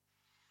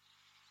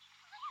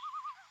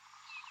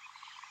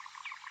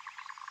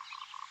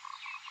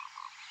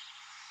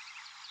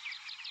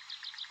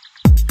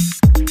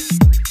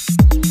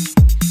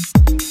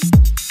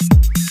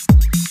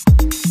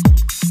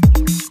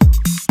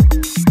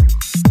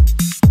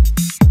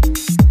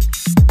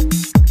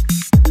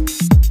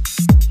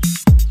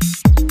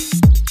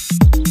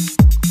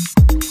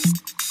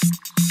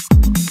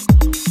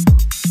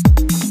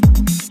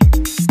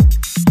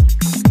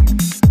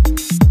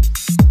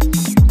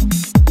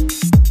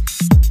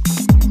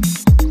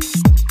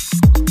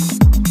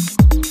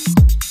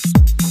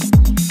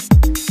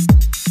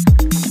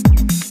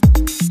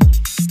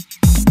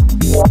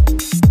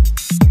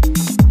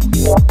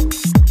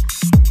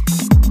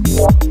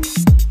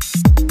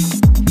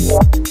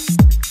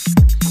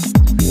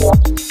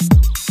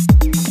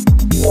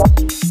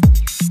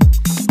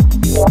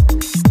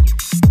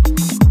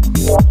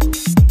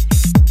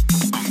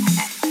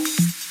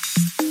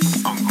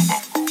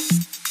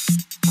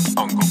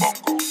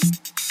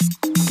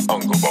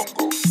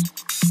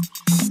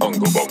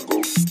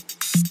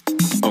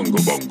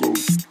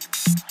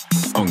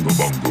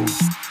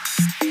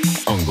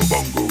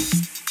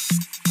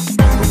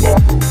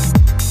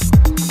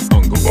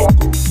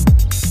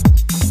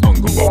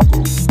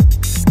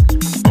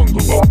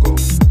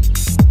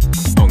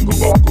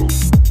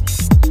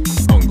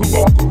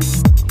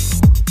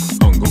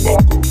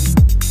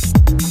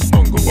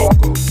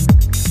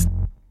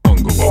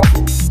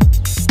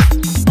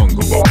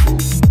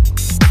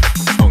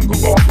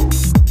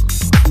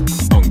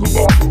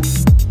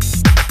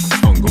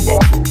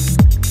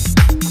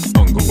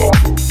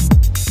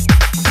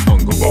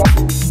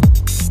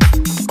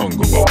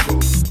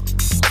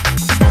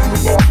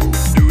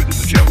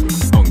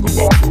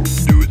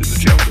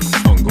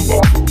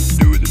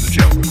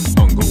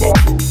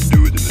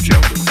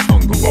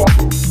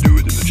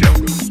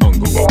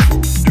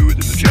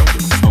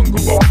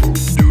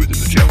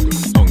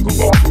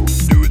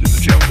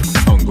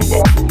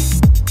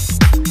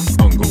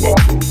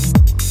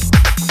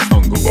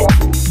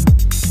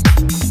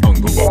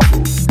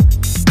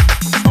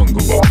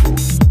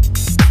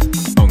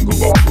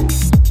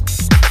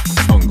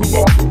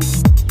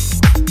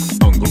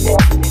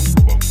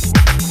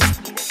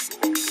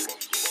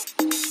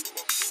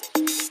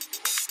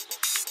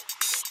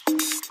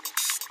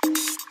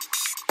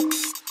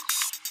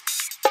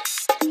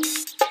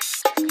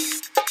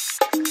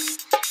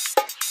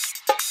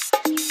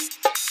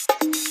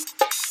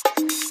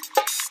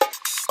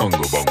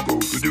Ungo Bungo,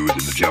 to do it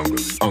in the jungle.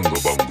 Ungo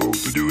Bungo,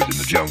 to do it in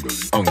the jungle.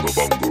 Ungo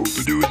Bungo,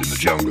 to do it in the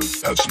jungle.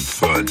 Have some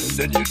fun and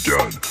then you're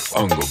done.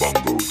 Ungo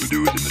Bungo, to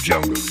do it in the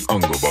jungle.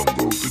 Ungo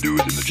Bungo, to do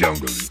it in the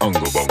jungle.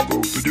 Ungo Bungo,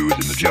 to do it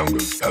in the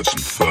jungle. Have some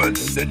fun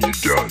and then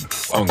you're done.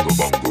 Ungo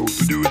Bungo,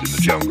 to do it in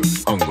the jungle.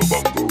 Ungo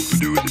Bungo, to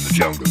do it in the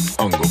jungle.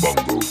 Ungo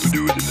Bungo, to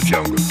do it in the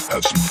jungle.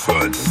 Have some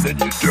fun and then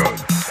you're done.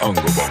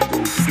 Ungo Bungo,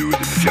 to do it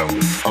in the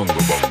jungle.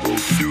 Ungo Bungo,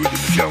 to do it in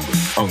the jungle.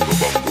 Ungo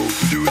Bungo,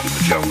 to do it in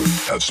the jungle.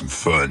 Have some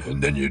fun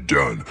and then you're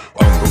done.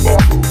 Ungo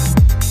Bungo.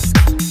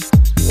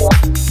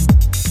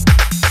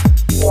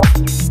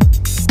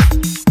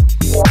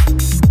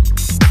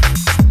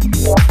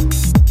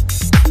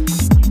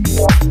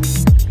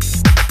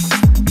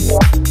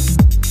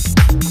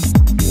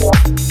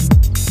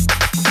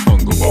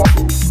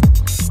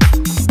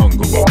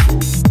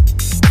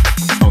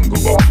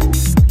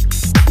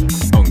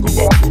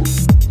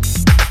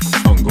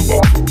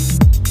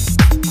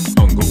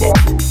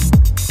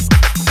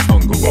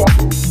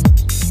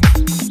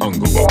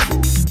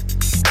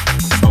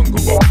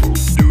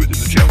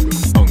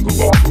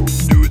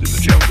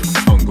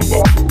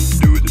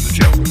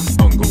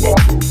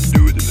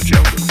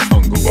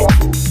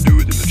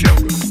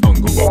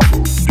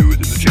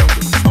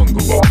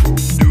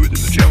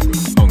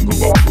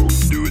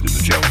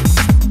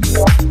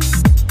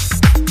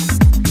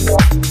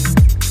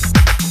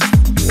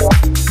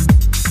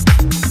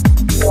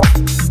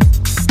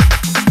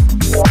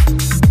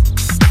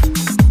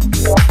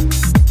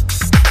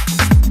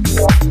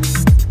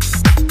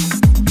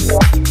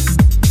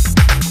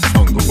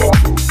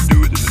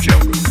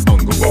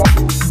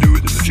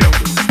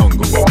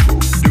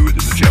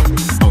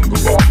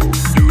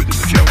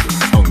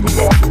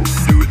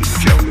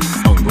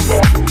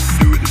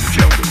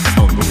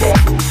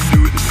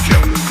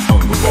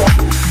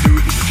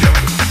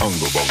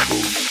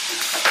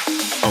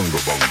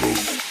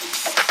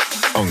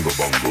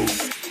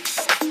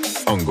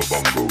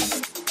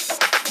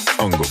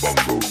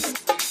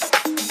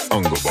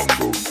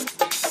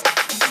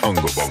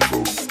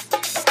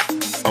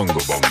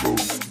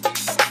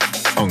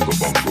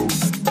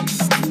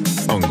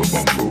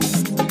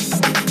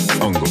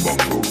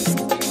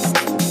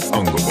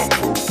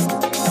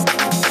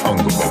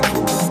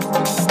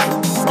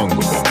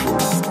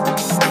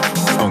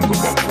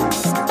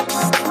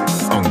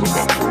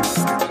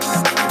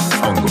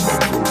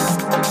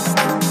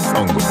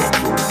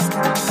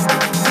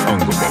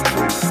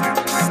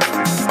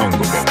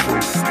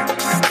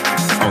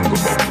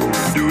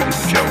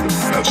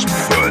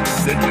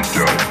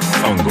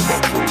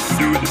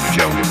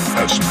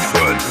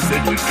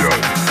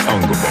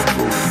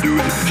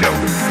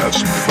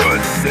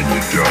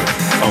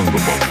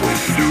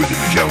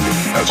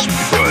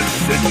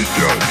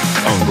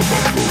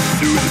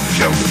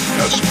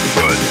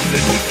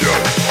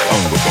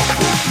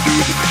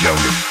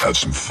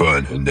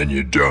 And then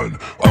you're done.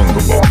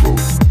 Ungo Bungo.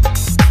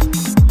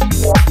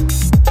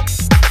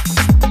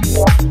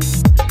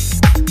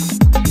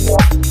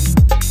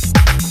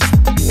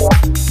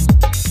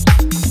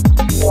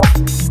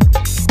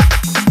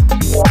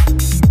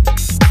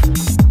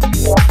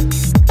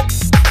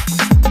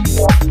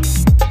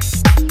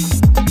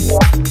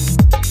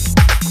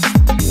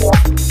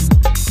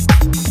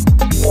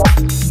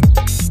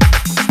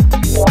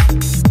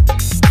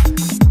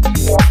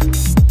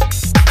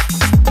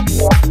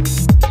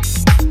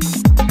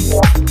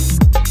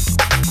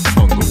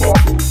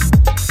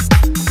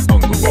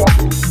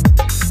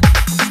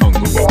 Ungo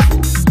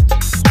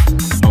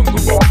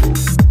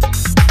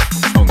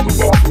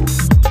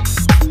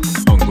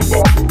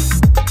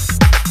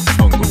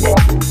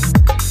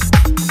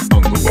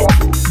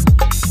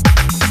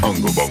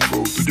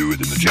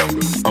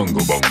jungle.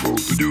 Ungo Bungo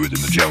to do it in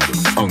the jungle.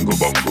 Ungo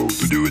Bungo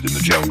to do it in the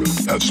jungle.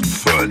 Have some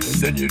fun and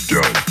then you're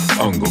done.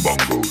 Ungo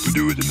Bungo to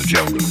do it in the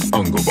jungle.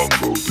 Ungo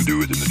Bungo to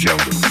do it in the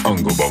jungle.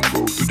 Ungo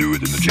Bungo to do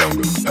it in the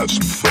jungle. Have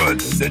some fun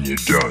and then you're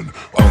done.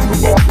 Ungo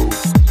Bungo.